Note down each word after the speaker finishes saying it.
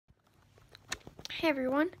Hey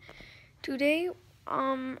everyone. Today,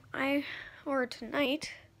 tonight,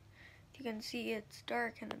 you can see it's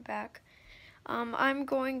dark in the back. I'm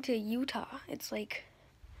going to Utah. It's like,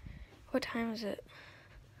 what time is it?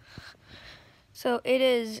 So it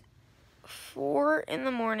is 4 in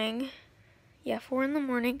the morning. Yeah, 4 in the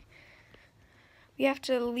morning. We have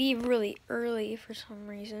to leave really early for some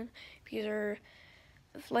reason because our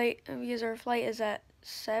flight is at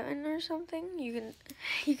 7 or something. You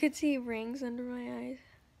could see rings under my eyes.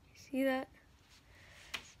 See that?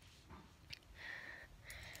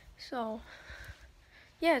 So,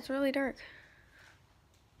 yeah, it's really dark.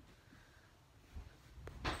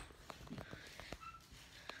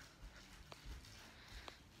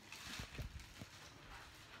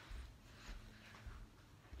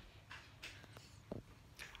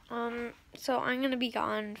 So I'm gonna be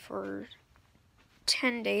gone for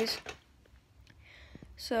 10 days.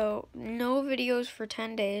 So no videos for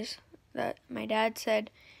 10 days. That my dad said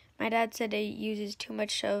it uses too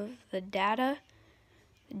much of the data.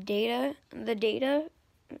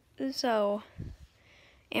 So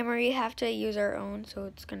and we have to use our own, so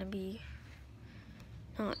it's gonna be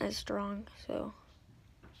not as strong. So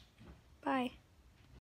bye.